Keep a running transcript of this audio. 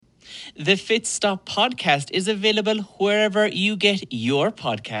The F1tzstop podcast is available wherever you get your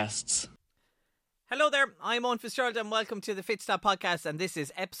podcasts. Hello there, I'm Owen Fitzgerald and welcome to the F1tzstop podcast, and this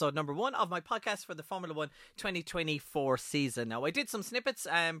is episode number 1 of my podcast for the Formula 1 2024 season. Now, I did some snippets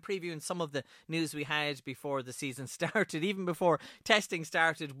previewing some of the news we had before the season started, even before testing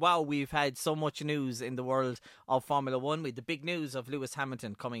started. Wow, we've had so much news in the world of Formula 1. We had the big news of Lewis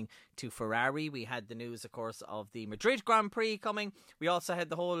Hamilton coming to Ferrari. We had the news, of course, of the Madrid Grand Prix coming. We also had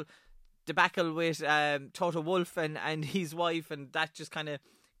the whole debacle with Toto Wolff and his wife, and that just kind of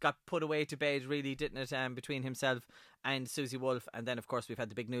got put away to bed, really, didn't it, between himself and Susie Wolff. And then, of course, we've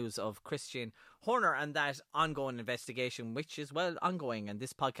had the big news of Christian Horner and that ongoing investigation, which is, well, ongoing. And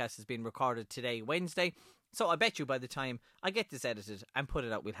this podcast has been recorded today, Wednesday. So I bet you by the time I get this edited and put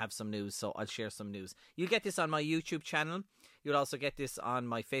it out, we'll have some news. So I'll share some news. You'll get this on my YouTube channel. You'll also get this on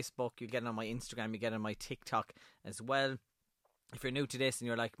my Facebook. You'll get it on my Instagram. You get it on my TikTok as well. If you're new to this and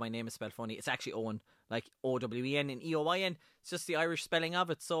you're like, my name is spelled funny, it's actually Owen, like O-W-E-N and E-O-I-N. It's just the Irish spelling of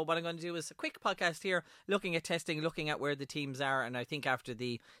it. So what I'm going to do is a quick podcast here, looking at testing, looking at where the teams are. And I think after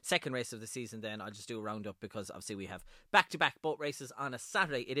the second race of the season, then I'll just do a roundup, because obviously we have back-to-back boat races on a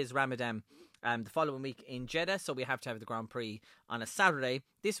Saturday. It is Ramadan the following week in Jeddah, so we have to have the Grand Prix on a Saturday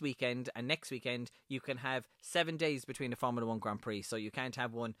this weekend, and next weekend you can have 7 days between the Formula 1 Grand Prix, so you can't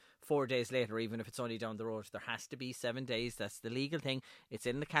have one 4 days later, even if it's only down the road. There has to be 7 days. That's the legal thing. It's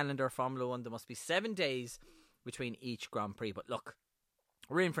in the calendar of Formula 1. There must be 7 days between each Grand Prix. But look,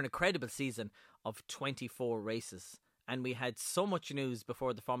 we're in for an incredible season of 24 races. And we had so much news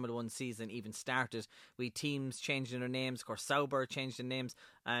before the Formula 1 season even started. We had teams changing their names. Of course, Sauber changed their names.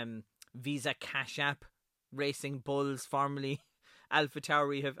 Visa Cash App Racing Bulls, formerly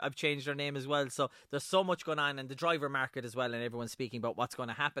AlphaTauri, have changed their name as well. So there's so much going on, and the driver market as well, and everyone's speaking about what's going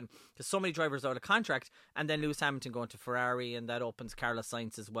to happen. There's so many drivers out of contract, and then Lewis Hamilton going to Ferrari, and that opens Carlos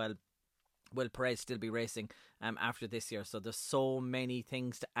Sainz as well. Will Perez still be racing after this year? So there's so many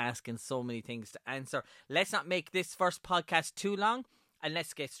things to ask and so many things to answer. Let's not make this first podcast too long, and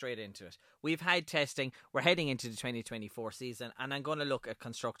let's get straight into it. We've had testing. We're heading into the 2024 season, and I'm going to look at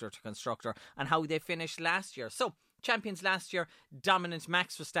constructor to constructor and how they finished last year. So, champions last year, dominant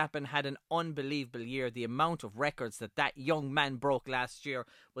Max Verstappen had an unbelievable year. The amount of records that young man broke last year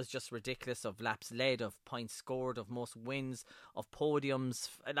was just ridiculous, of laps led, of points scored, of most wins, of podiums.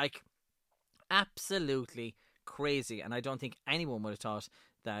 Like, absolutely crazy. And I don't think anyone would have thought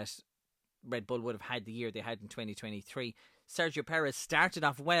that Red Bull would have had the year they had in 2023. Sergio Perez started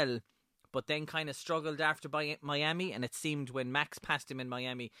off well, but then kind of struggled after Miami, and it seemed when Max passed him in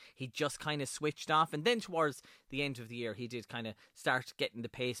Miami, he just kind of switched off. And then towards the end of the year, he did kind of start getting the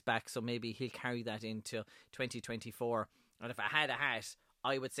pace back, so maybe he'll carry that into 2024. And if I had a hat,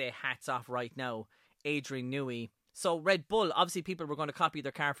 I would say hats off right now, Adrian Newey. So Red Bull, obviously people were going to copy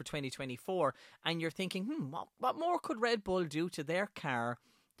their car for 2024, and you're thinking, what more could Red Bull do to their car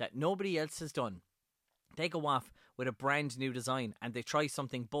that nobody else has done? They go off with a brand new design and they try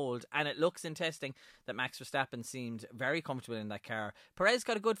something bold, and it looks in testing that Max Verstappen seemed very comfortable in that car. Perez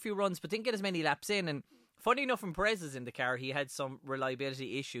got a good few runs but didn't get as many laps in, and funny enough, when Perez is in the car, he had some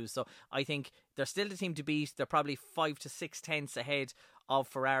reliability issues. So I think they're still the team to beat. They're probably 5 to 6 tenths ahead of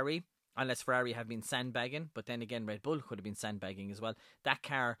Ferrari, unless Ferrari have been sandbagging. But then again, Red Bull could have been sandbagging as well. That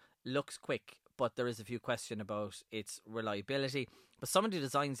car looks quick, but there is a few questions about its reliability. But some of the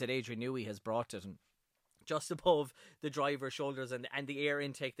designs that Adrian Newey has brought it, and just above the driver's shoulders and the air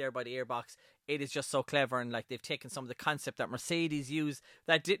intake there by the airbox, it is just so clever. And like, they've taken some of the concept that Mercedes used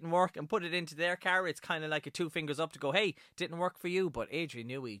that didn't work and put it into their car. It's kind of like a 2 fingers up to go, hey, didn't work for you. But Adrian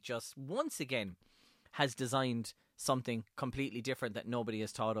Newey just once again has designed something completely different that nobody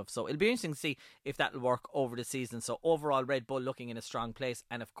has thought of. So it'll be interesting to see if that'll work over the season. So overall, Red Bull looking in a strong place,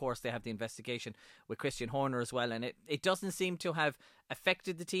 and of course they have the investigation with Christian Horner as well, and it doesn't seem to have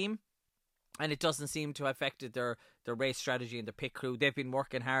affected the team, and it doesn't seem to have affected their race strategy and their pit crew. They've been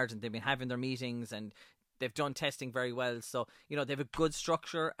working hard and they've been having their meetings and they've done testing very well. So, you know, they have a good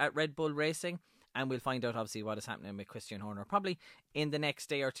structure at Red Bull Racing, and we'll find out obviously what is happening with Christian Horner probably in the next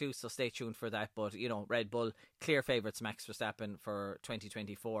day or two, so stay tuned for that. But, you know, Red Bull, clear favourites, Max Verstappen for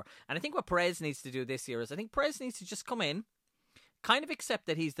 2024. And I think what Perez needs to do this year is, I think Perez needs to just come in, kind of accept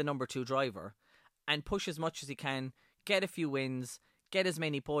that he's the number 2 driver, and push as much as he can, get a few wins, get as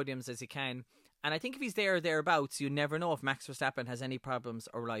many podiums as he can. And I think if he's there or thereabouts, you never know if Max Verstappen has any problems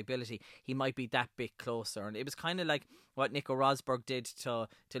or reliability. He might be that bit closer. And it was kind of like what Nico Rosberg did to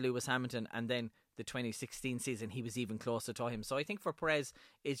Lewis Hamilton, and then the 2016 season he was even closer to him. So I think for Perez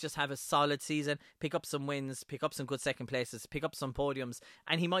is just have a solid season, pick up some wins, pick up some good second places, pick up some podiums,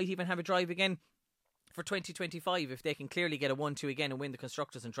 and he might even have a drive again for 2025, if they can clearly get a 1-2 again and win the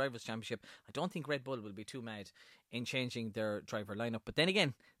Constructors and Drivers' Championship, I don't think Red Bull will be too mad in changing their driver lineup. But then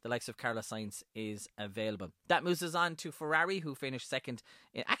again, the likes of Carlos Sainz is available. That moves us on to Ferrari, who finished second.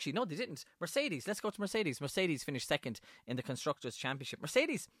 Actually, no, they didn't. Mercedes. Let's go to Mercedes. Mercedes finished second in the Constructors' Championship.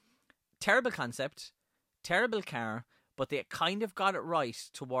 Mercedes, terrible concept, terrible car, but they kind of got it right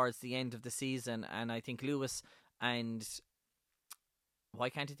towards the end of the season. And I think Lewis and... why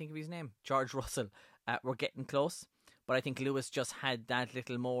can't I think of his name? George Russell were getting close. But I think Lewis just had that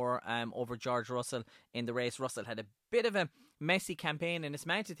little more over George Russell in the race. Russell had a bit of a messy campaign, and it's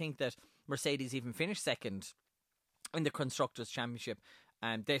mad to think that Mercedes even finished second in the Constructors' Championship.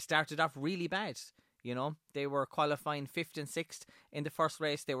 They started off really bad. You know, they were qualifying 5th and 6th in the first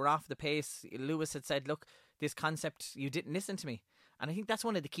race. They were off the pace. Lewis had said, look, this concept, you didn't listen to me. And I think that's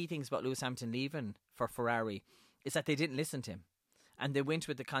one of the key things about Lewis Hamilton leaving for Ferrari, is that they didn't listen to him. And they went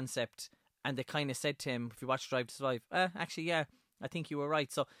with the concept, and they kind of said to him, if you watch Drive to Survive, actually, yeah, I think you were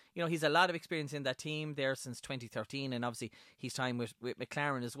right. So, you know, he's a lot of experience in that team there since 2013, and obviously his time with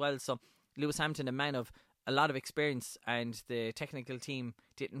McLaren as well. So Lewis Hamilton, a man of a lot of experience, and the technical team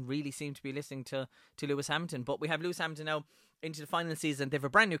didn't really seem to be listening to Lewis Hamilton. But we have Lewis Hamilton now into the final season. They have a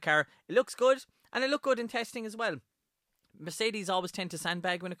brand new car. It looks good, and it looked good in testing as well. Mercedes always tend to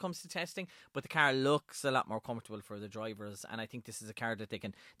sandbag when it comes to testing, but the car looks a lot more comfortable for the drivers, and I think this is a car that they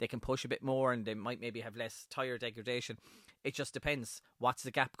can push a bit more, and they might maybe have less tyre degradation. It just depends. What's the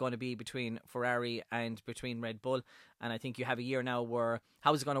gap going to be between Ferrari and between Red Bull? And I think you have a year now where,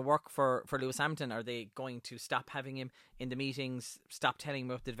 how is it going to work for Lewis Hamilton? Are they going to stop having him in the meetings, stop telling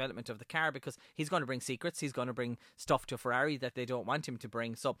him about the development of the car? Because he's going to bring secrets, he's going to bring stuff to Ferrari that they don't want him to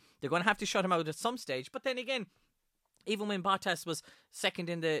bring. So they're going to have to shut him out at some stage. But then again, even when Bottas was second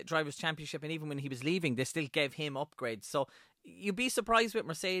in the Drivers' Championship, and even when he was leaving, they still gave him upgrades. So you'd be surprised with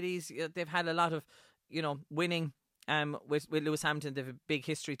Mercedes. They've had a lot of, winning with Lewis Hamilton. They have a big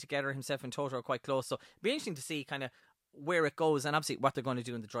history together. Himself and Toto are quite close. So it'd be interesting to see kind of where it goes, and obviously what they're going to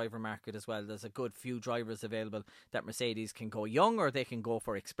do in the driver market as well. There's a good few drivers available that Mercedes can go young, or they can go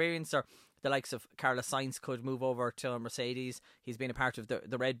for experience, or the likes of Carlos Sainz could move over to Mercedes. He's been a part of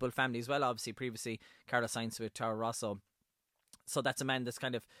the Red Bull family as well, obviously previously Carlos Sainz with Toro Rosso. So that's a man that's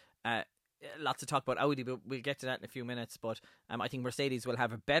kind of lots to talk about Audi, but we'll get to that in a few minutes. But I think Mercedes will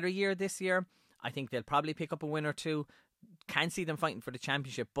have a better year this year. I think they'll probably pick up a win or two. Can't see them fighting for the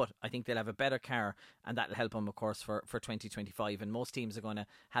championship, but I think they'll have a better car, and that'll help them, of course, for 2025. And most teams are going to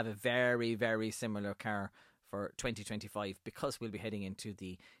have a very, very similar car for 2025, because we'll be heading into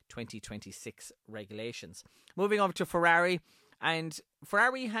the 2026 regulations. Moving over to Ferrari, and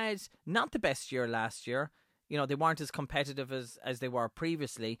Ferrari had not the best year last year. They weren't as competitive as they were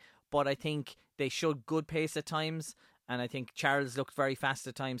previously, but I think they showed good pace at times, and I think Charles looked very fast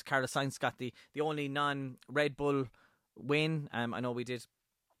at times. Carlos Sainz got the only non-Red Bull win. I know we did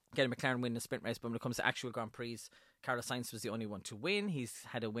get a McLaren win in a sprint race, but when it comes to actual Grand Prix, Carlos Sainz was the only one to win. He's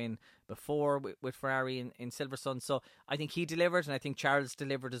had a win before with Ferrari in Silverstone, so I think he delivered, and I think Charles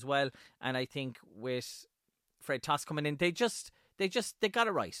delivered as well. And I think with Fred Tost coming in, they got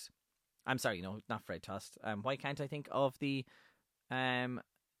it right. I'm sorry, no, not Fred Tost. Why can't I think of the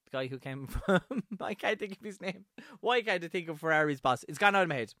guy who came from? I can't think of his name. Why can't I think of Ferrari's boss? It's gone out of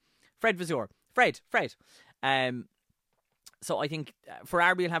my head. Fred Vasseur. Fred. So I think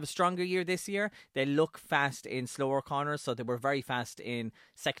Ferrari will have a stronger year this year. They look fast in slower corners, so they were very fast in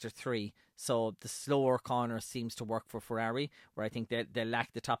Sector 3. So the slower corner seems to work for Ferrari, where I think they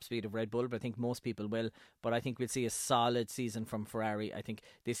lack the top speed of Red Bull, but I think most people will. But I think we'll see a solid season from Ferrari. I think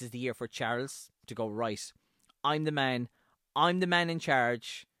this is the year for Charles to go, right, I'm the man in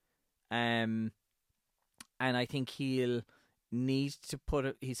charge. And I think he'll need to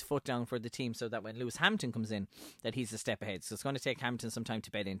put his foot down for the team, so that when Lewis Hamilton comes in, that he's a step ahead. So it's going to take Hamilton some time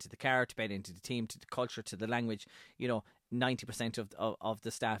to bed into the car, to bed into the team, to the culture, to the language. 90% of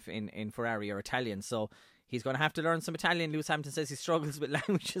the staff in Ferrari are Italian, so he's going to have to learn some Italian. Lewis Hamilton says he struggles with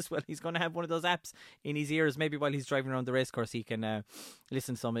language as well. He's going to have one of those apps in his ears. Maybe while he's driving around the race course, he can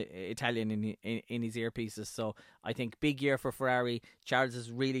listen to some Italian in his earpieces. So I think big year for Ferrari. Charles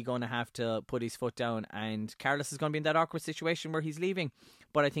is really going to have to put his foot down, and Carlos is going to be in that awkward situation where he's leaving.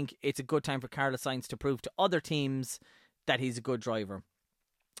 But I think it's a good time for Carlos Sainz to prove to other teams that he's a good driver,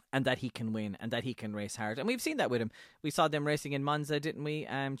 and that he can win, and that he can race hard. And we've seen that with him. We saw them racing in Monza, didn't we?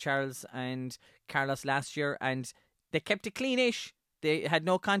 Charles and Carlos last year, and they kept it cleanish. They had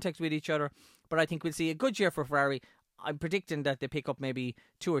no contact with each other. But I think we'll see a good year for Ferrari. I'm predicting that they pick up maybe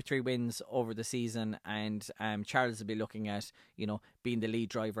 2 or 3 wins over the season, and Charles will be looking at, being the lead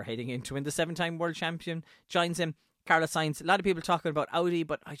driver heading into when the 7-time world champion joins him. Carlos Sainz, a lot of people talking about Audi,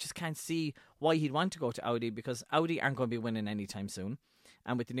 but I just can't see why he'd want to go to Audi, because Audi aren't going to be winning anytime soon.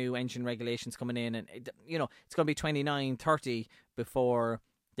 And with the new engine regulations coming in, and it's going to be 29, 30 before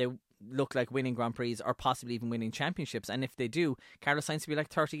they look like winning Grand Prix or possibly even winning championships. And if they do, Carlos Sainz will be like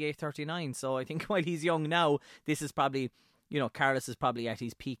 38, 39. So I think while he's young now, this is probably, Carlos is probably at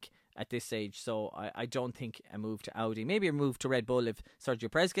his peak at this stage. So I don't think a move to Audi. Maybe a move to Red Bull if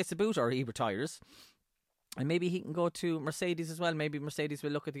Sergio Perez gets the boot or he retires. And maybe he can go to Mercedes as well. Maybe Mercedes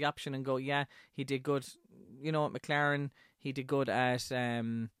will look at the option and go, yeah, he did good, at McLaren. He did good at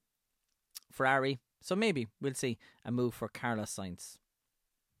Ferrari. So maybe we'll see a move for Carlos Sainz.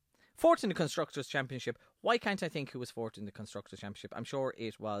 Fourth in the Constructors' Championship. Why can't I think who was fourth in the Constructors' Championship? I'm sure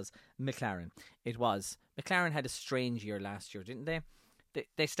it was McLaren. It was. McLaren had a strange year last year, didn't they?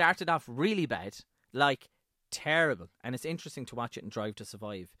 They started off really bad, like terrible. And it's interesting to watch it in Drive to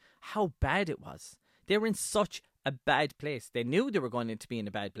Survive. How bad it was. They were in such a bad place. They knew they were going to be in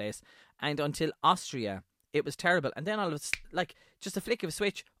a bad place. And until Austria, it was terrible. And then all of it's like just a flick of a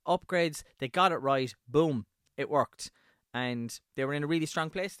switch, upgrades, they got it right, boom, it worked. And they were in a really strong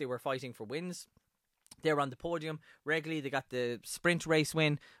place. They were fighting for wins. They were on the podium regularly. They got the sprint race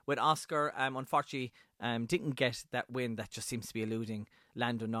win with Oscar. Unfortunately, didn't get that win. That just seems to be eluding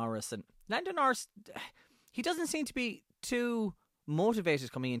Lando Norris. And Lando Norris, he doesn't seem to be too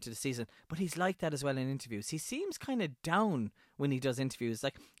motivated coming into the season, but he's like that as well in interviews. He seems kind of down when he does interviews.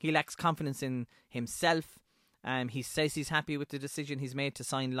 Like, he lacks confidence in himself. He says he's happy with the decision he's made to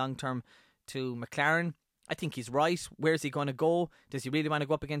sign long term to McLaren. I think he's right. Where's he going to go? Does he really want to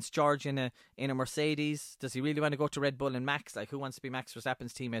go up against George in a Mercedes? Does he really want to go to Red Bull and Max? Like, who wants to be Max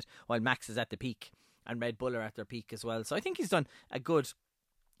Verstappen's teammate while Max is at the peak and Red Bull are at their peak as well? So I think he's done a good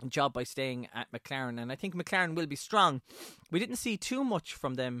job by staying at McLaren, and I think McLaren will be strong. We didn't see too much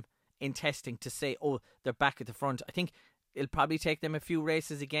from them in testing to say, oh, they're back at the front. I think it'll probably take them a few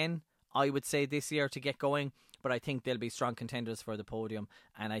races again, I would say, this year to get going, but I think they'll be strong contenders for the podium.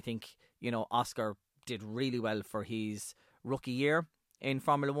 And I think, Oscar did really well for his rookie year in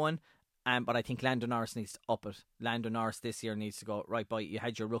Formula 1, but I think Lando Norris needs to up it. Lando Norris this year needs to go, right, boy, you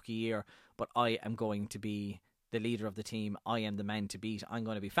had your rookie year, but I am going to be the leader of the team. I am the man to beat. I'm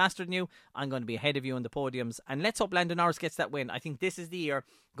going to be faster than you. I'm going to be ahead of you in the podiums. And let's hope Lando Norris gets that win. I think this is the year.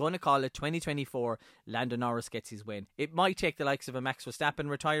 Going to call it 2024. Lando Norris gets his win. It might take the likes of a Max Verstappen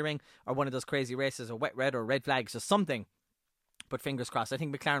retiring, or one of those crazy races, or wet red or red flags or something. But fingers crossed. I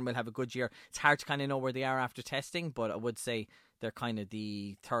think McLaren will have a good year. It's hard to kind of know where they are after testing, but I would say they're kind of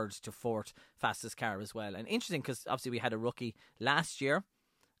the third to fourth fastest car as well. And interesting, because obviously we had a rookie last year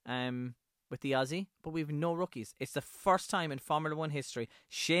with the Aussie, but we've no rookies. It's the first time in Formula 1 history,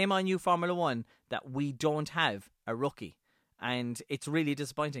 shame on you Formula 1, that we don't have a rookie. And it's really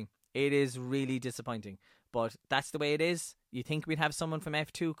disappointing. It is really disappointing. But that's the way it is. You think we'd have someone from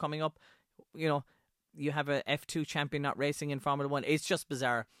F2 coming up, you have a F2 champion not racing in Formula 1. It's just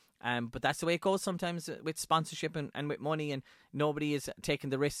bizarre. But that's the way it goes sometimes with sponsorship and with money, and nobody is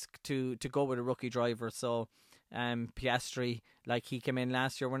taking the risk to go with a rookie driver. So Piastri, like he came in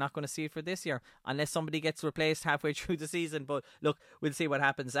last year, we're not going to see it for this year unless somebody gets replaced halfway through the season. But look, we'll see what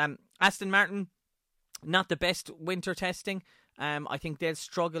happens. Aston Martin, not the best winter testing. I think they'll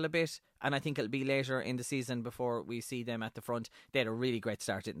struggle a bit, and I think it'll be later in the season before we see them at the front. They had a really great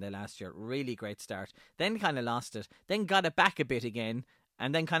start, didn't they, last year? Really great start. Then kind of lost it. Then got it back a bit again,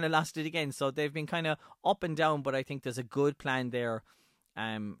 and then kind of lost it again. So they've been kind of up and down, but I think there's a good plan there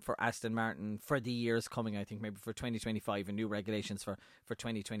for Aston Martin for the years coming. I think maybe for 2025 and new regulations for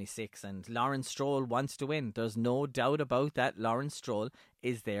 2026. And Lawrence Stroll wants to win. There's no doubt about that. Lawrence Stroll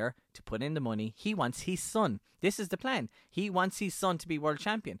is there to put in the money. He wants his son. This is the plan. He wants his son to be world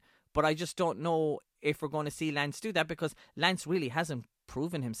champion. But I just don't know if we're going to see Lance do that, because Lance really hasn't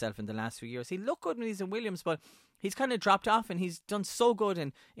proven himself in the last few years. He looked good when he's in Williams, but he's kind of dropped off, and he's done so good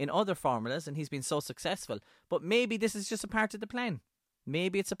in other formulas, and he's been so successful. But maybe this is just a part of the plan.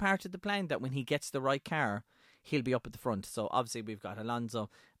 Maybe it's a part of the plan that when he gets the right car, he'll be up at the front. So obviously we've got Alonso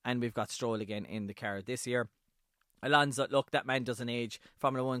and we've got Stroll again in the car this year. Alonso, look, that man doesn't age.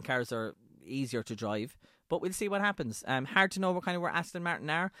 Formula 1 cars are easier to drive, but we'll see what happens. Hard to know where Aston Martin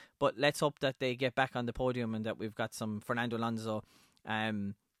are, but let's hope that they get back on the podium and that we've got some Fernando Alonso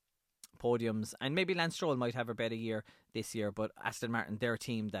podiums, and maybe Lance Stroll might have a better year this year. But Aston Martin, they're a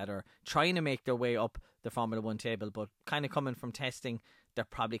team that are trying to make their way up the Formula 1 table, but kind of coming from testing, they're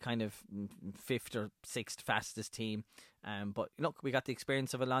probably kind of fifth or sixth fastest team. But look, we got the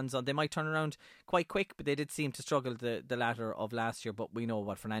experience of Alonso. They might turn around quite quick, but they did seem to struggle the latter of last year. But we know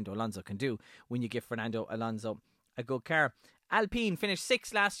what Fernando Alonso can do when you give Fernando Alonso a good car. Alpine finished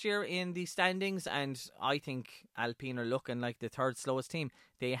 6th last year in the standings, and I think Alpine are looking like the third slowest team.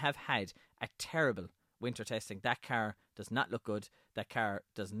 They have had a terrible winter testing. That car does not look good. That car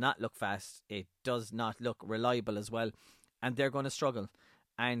does not look fast. It does not look reliable as well. And they're going to struggle.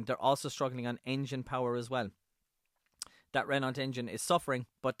 And they're also struggling on engine power as well. That Renault engine is suffering,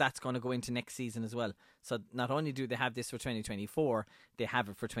 but that's going to go into next season as well. So not only do they have this for 2024, they have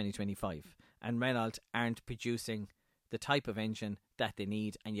it for 2025. And Renault aren't producing the type of engine that they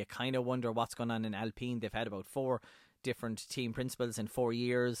need, and you kind of wonder what's going on in Alpine. They've had about 4 different team principals in 4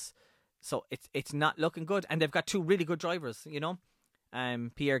 years, so it's not looking good. And they've got 2 really good drivers, you know,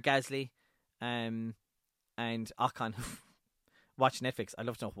 Pierre Gasly and Ocon. Watch Netflix. I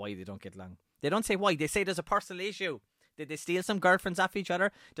love to know why they don't get along. They don't say why. They say there's a personal issue. Did they steal some girlfriends off each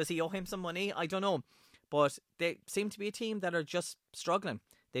other? Does he owe him some money? I don't know, but they seem to be a team that are just struggling.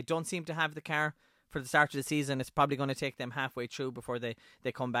 They don't seem to have the car for the start of the season. It's probably going to take them halfway through before they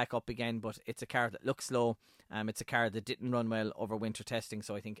come back up again, but it's a car that looks slow. It's a car that didn't run well over winter testing,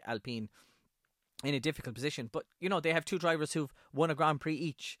 so I think Alpine in a difficult position. But, you know, they have 2 drivers who've won a Grand Prix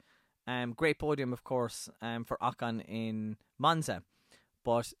each. Great podium, of course, for Ocon in Monza,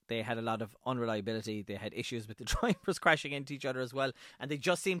 but they had a lot of unreliability. They had issues with the drivers crashing into each other as well, and they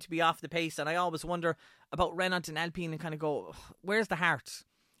just seem to be off the pace. And I always wonder about Renault and Alpine and kind of go, where's the heart?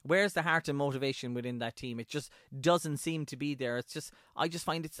 Where's the heart and motivation within that team? It just doesn't seem to be there. I just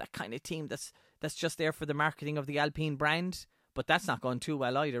find it's that kind of team that's just there for the marketing of the Alpine brand. But that's not going too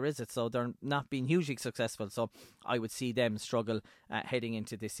well either, is it? So they're not being hugely successful. So I would see them struggle heading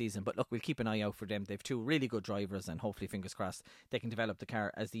into this season. But look, we'll keep an eye out for them. They've 2 really good drivers, and hopefully, fingers crossed, they can develop the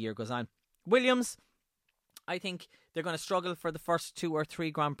car as the year goes on. Williams, I think they're going to struggle for the first 2 or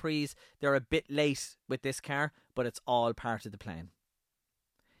 3 Grand Prix. They're a bit late with this car, but it's all part of the plan.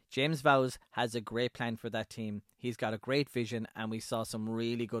 James Vowles has a great plan for that team. He's got a great vision, and we saw some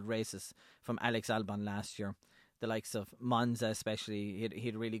really good races from Alex Albon last year. The likes of Monza especially, he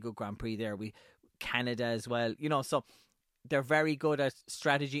had a really good Grand Prix there. Canada as well, you know, so they're very good at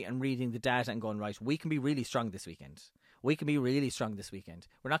strategy and reading the data and going, right, we can be really strong this weekend. We're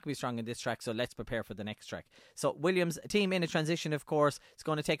not going to be strong in this track, so let's prepare for the next track. So Williams, a team in a transition, of course. It's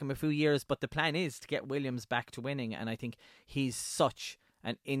going to take them a few years, but the plan is to get Williams back to winning, and I think he's such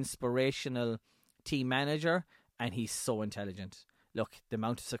an inspirational team manager, and he's so intelligent. Look, the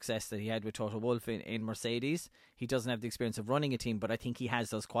amount of success that he had with Toto Wolff in Mercedes, he doesn't have the experience of running a team, but I think he has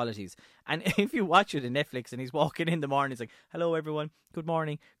those qualities. And if you watch it on Netflix and he's walking in the morning, he's like, hello everyone, good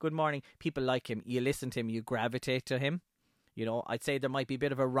morning. People like him. You listen to him, you gravitate to him. You know, I'd say there might be a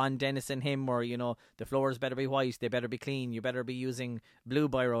bit of a Ron Dennis in him, or, you know, the floors better be white, they better be clean, you better be using blue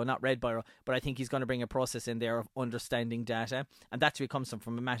biro, not red biro. But I think he's going to bring a process in there of understanding data, and that's where he comes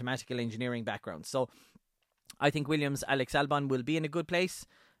from a mathematical engineering background. So I think Williams, Alex Albon will be in a good place.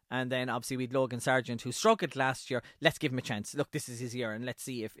 And then obviously with Logan Sargent, who struggled last year. Let's give him a chance. Look, this is his year, and let's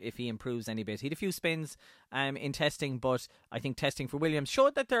see if he improves any bit. He had a few spins in testing, but I think testing for Williams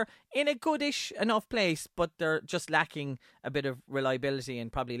showed that they're in a goodish enough place, but they're just lacking a bit of reliability and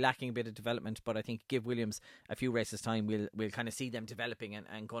probably lacking a bit of development. But I think give Williams a few races time, we'll kind of see them developing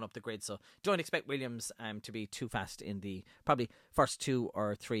and going up the grid. So don't expect Williams to be too fast in the probably first 2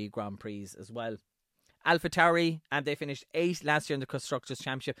 or 3 Grand Prix as well. AlphaTauri, and they finished 8th last year in the Constructors'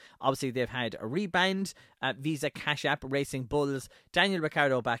 Championship. Obviously, they've had a rebound. Visa Cash App Racing Bulls. Daniel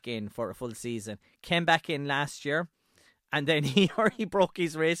Ricciardo back in for a full season. Came back in last year, and then he broke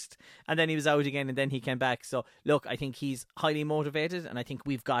his wrist, and then he was out again, and then he came back. So, look, I think he's highly motivated, and I think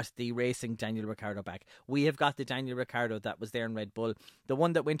we've got the racing Daniel Ricciardo back. We have got the Daniel Ricciardo that was there in Red Bull. The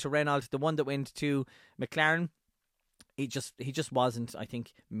one that went to Renault, the one that went to McLaren. He just wasn't, I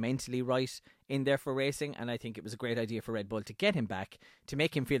think, mentally right in there for racing, and I think it was a great idea for Red Bull to get him back, to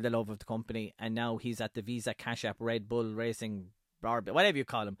make him feel the love of the company, and now he's at the Visa Cash App Red Bull Racing, whatever you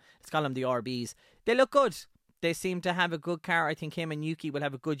call him. Let's call them the RBs. They look good. They seem to have a good car. I think him and Yuki will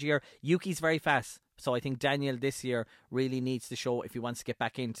have a good year. Yuki's very fast, so I think Daniel this year really needs to show if he wants to get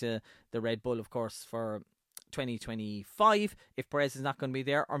back into the Red Bull, of course, for 2025, if Perez is not going to be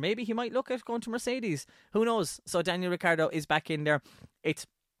there, or maybe he might look at going to Mercedes. Who knows? So Daniel Ricciardo is back in there. It's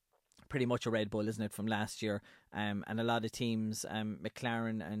pretty much a Red Bull, isn't it, from last year? And a lot of teams,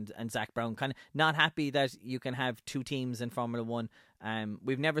 McLaren and Zach Brown, kind of not happy that you can have 2 teams in Formula 1.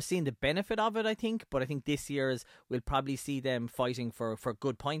 We've never seen the benefit of it, I think, but I think this year's we'll probably see them fighting for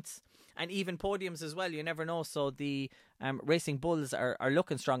good points and even podiums as well. You never know. So the Racing Bulls are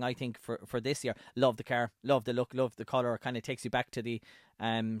looking strong, I think, for this year. Love the car, love the look, love the colour. Kind of takes you back to the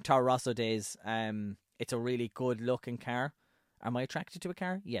Toro Rosso days. It's a really good looking car. Am I attracted to a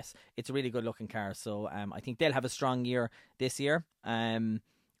car? Yes. It's a really good looking car. So I think they'll have a strong year this year.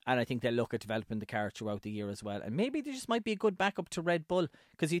 And I think they'll look at developing the car throughout the year as well. And maybe they just might be a good backup to Red Bull,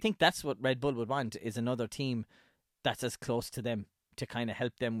 because you think that's what Red Bull would want, is another team that's as close to them to kind of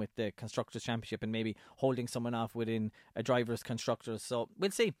help them with the Constructors' Championship and maybe holding someone off within a driver's constructors. So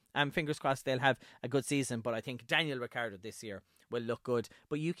we'll see. Fingers crossed they'll have a good season. But I think Daniel Ricciardo this year will look good.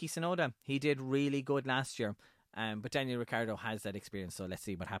 But Yuki Tsunoda, he did really good last year. But Daniel Ricciardo has that experience. So let's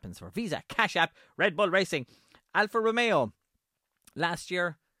see what happens for Visa, Cash App, Red Bull Racing. Alfa Romeo, last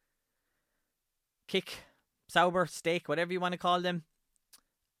year, kick, Sauber, steak, whatever you want to call them.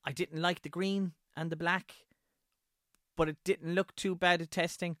 I didn't like the green and the black, but it didn't look too bad at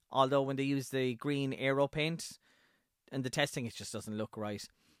testing. Although when they use the green aero paint and the testing, it just doesn't look right.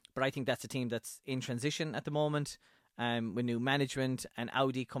 But I think that's a team that's in transition at the moment, with new management and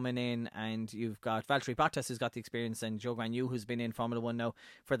Audi coming in, and you've got Valtteri Bottas, who's got the experience, and Joe Guan Yu, who's been in Formula 1 now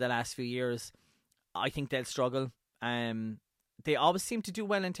for the last few years. I think they'll struggle. They always seem to do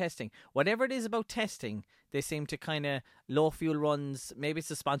well in testing. Whatever it is about testing, they seem to kind of low fuel runs. Maybe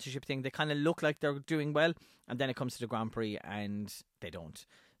it's a sponsorship thing. They kind of look like they're doing well, and then it comes to the Grand Prix and they don't.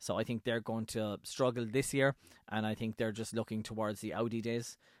 So I think they're going to struggle this year, and I think they're just looking towards the Audi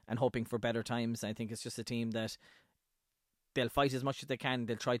days and hoping for better times. I think it's just a team that they'll fight as much as they can.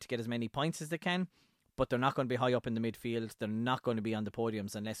 They'll try to get as many points as they can, but they're not going to be high up in the midfield. They're not going to be on the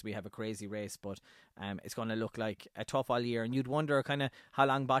podiums unless we have a crazy race. But it's going to look like a tough all year. And you'd wonder kind of how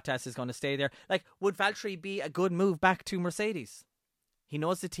long Bottas is going to stay there. Like, would Valtteri be a good move back to Mercedes? He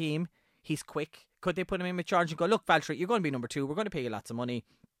knows the team. He's quick. Could they put him in with charge and go, look, Valtteri, you're going to be number 2. We're going to pay you lots of money.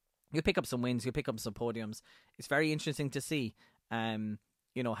 You'll pick up some wins. You'll pick up some podiums. It's very interesting to see,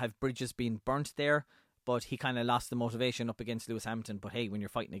 have bridges been burnt there. But he kind of lost the motivation up against Lewis Hamilton. But hey, when you're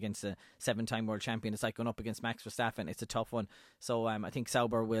fighting against a 7-time world champion, it's like going up against Max Verstappen. It's a tough one. So I think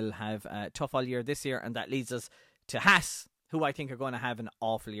Sauber will have a tough all year this year. And that leads us to Haas, who I think are going to have an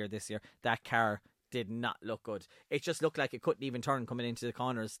awful year this year. That car did not look good. It just looked like it couldn't even turn coming into the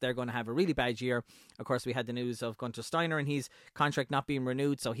corners. They're going to have a really bad year. Of course, we had the news of Gunter Steiner and his contract not being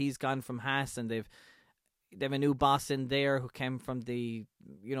renewed. So he's gone from Haas, and they've a new boss in there who came from the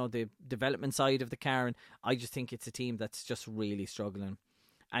development side of the car, and I just think it's a team that's just really struggling.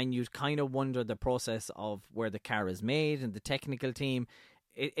 And you'd kind of wonder the process of where the car is made and the technical team.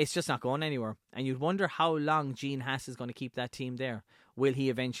 It's just not going anywhere. And you'd wonder how long Gene Haas is going to keep that team there. Will he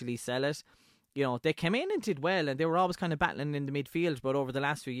eventually sell it? They came in and did well, and they were always kind of battling in the midfield, but over the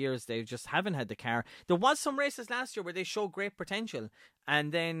last few years, they just haven't had the car. There was some races last year where they showed great potential,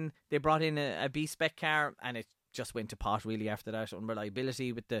 and then they brought in a B-spec car, and it just went to pot really after that.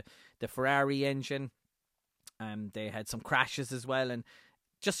 Unreliability with the Ferrari engine. They had some crashes as well, and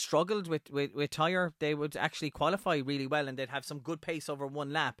just struggled with tyre. They would actually qualify really well, and they'd have some good pace over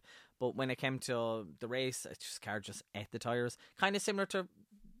one lap, but when it came to the race, car just ate the tyres. Kind of similar to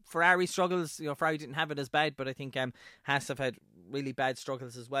Ferrari struggles. Ferrari didn't have it as bad, but I think Haas have had really bad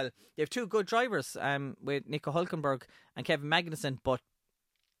struggles as well. They have 2 good drivers, with Nico Hülkenberg and Kevin Magnussen, but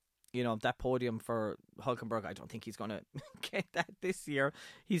that podium for Hülkenberg, I don't think he's going to get that this year.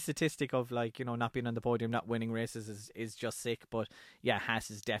 His statistic of not being on the podium, not winning races is just sick. But yeah,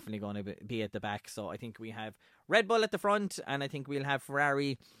 Haas is definitely going to be at the back. So I think we have Red Bull at the front, and I think we'll have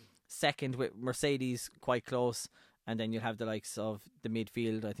Ferrari second with Mercedes quite close. And then you'll have the likes of the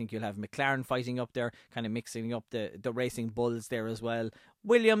midfield. I think you'll have McLaren fighting up there, kind of mixing up the racing bulls there as well.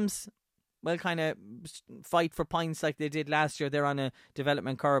 Williams will kind of fight for points like they did last year. They're on a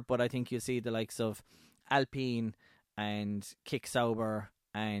development curve, but I think you'll see the likes of Alpine and Kick Sauber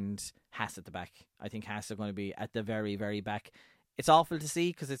and Haas at the back. I think Haas are going to be at the very, very back. It's awful to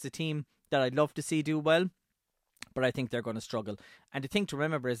see because it's a team that I'd love to see do well, but I think they're going to struggle. And the thing to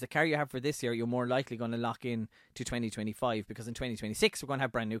remember is the car you have for this year, you're more likely going to lock in to 2025, because in 2026 we're going to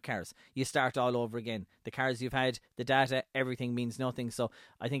have brand new cars. You start all over again. The cars you've had, the data, everything means nothing. So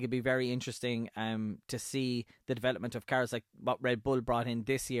I think it'd be very interesting to see the development of cars like what Red Bull brought in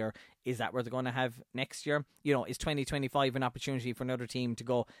this year. Is that where they're going to have next year? Is 2025 an opportunity for another team to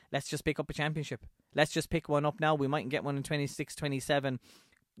go, let's just pick up a championship. Let's just pick one up now. We mightn't get one in 26, 27.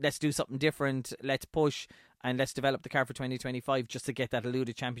 Let's do something different. Let's push and let's develop the car for 2025 just to get that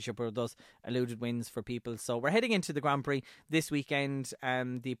eluded championship or those eluded wins for people. So we're heading into the Grand Prix this weekend.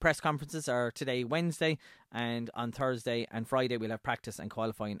 The press conferences are today, Wednesday, and on Thursday and Friday we'll have practice and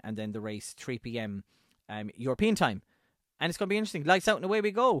qualifying, and then the race 3 p.m. European time. And it's going to be interesting. Lights out and away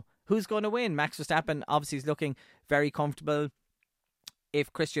we go. Who's going to win? Max Verstappen obviously is looking very comfortable.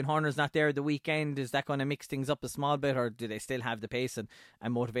 If Christian Horner's not there the weekend, is that going to mix things up a small bit, or do they still have the pace and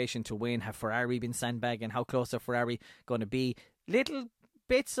motivation to win? Have Ferrari been sandbagging? How close are Ferrari going to be? little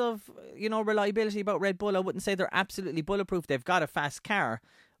bits of, reliability about Red Bull. I wouldn't say they're absolutely bulletproof. They've got a fast car,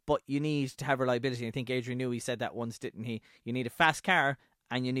 but you need to have reliability. I think Adrian Newey said that once, didn't he? You need a fast car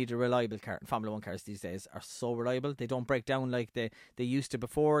and you need a reliable car. And Formula 1 cars these days are so reliable. They don't break down like they used to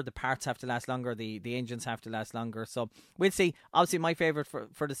before. The parts have to last longer. The engines have to last longer. So we'll see. Obviously, my favourite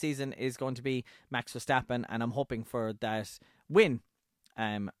for the season is going to be Max Verstappen, and I'm hoping for that win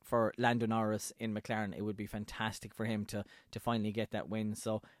for Lando Norris in McLaren. It would be fantastic for him to finally get that win.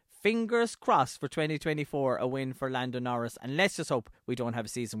 So fingers crossed for 2024, a win for Lando Norris. And let's just hope we don't have a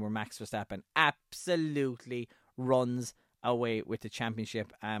season where Max Verstappen absolutely runs away with the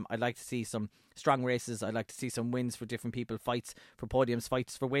championship. I'd like to see some strong races. I'd like to see some wins for different people, fights for podiums,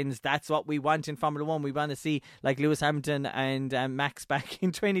 fights for wins. That's what we want in Formula 1. We want to see, like Lewis Hamilton and Max back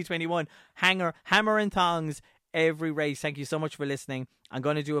in 2021, hammer and thongs every race. Thank you so much for listening. I'm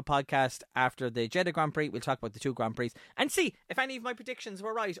going to do a podcast after the Jeddah Grand Prix. We'll talk about the 2 Grand Prix and see if any of my predictions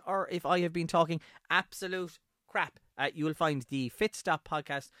were right or if I have been talking absolute crap. You will find the F1tzstop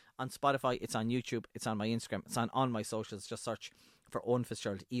podcast on Spotify. It's on YouTube. It's on my Instagram. It's on my socials. Just search for Owen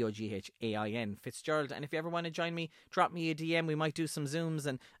Fitzgerald, Eoghain Fitzgerald. And if you ever want to join me, drop me a DM. We might do some Zooms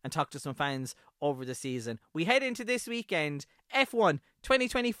and talk to some fans over the season. We head into this weekend, F1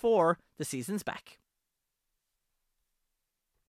 2024. The season's back.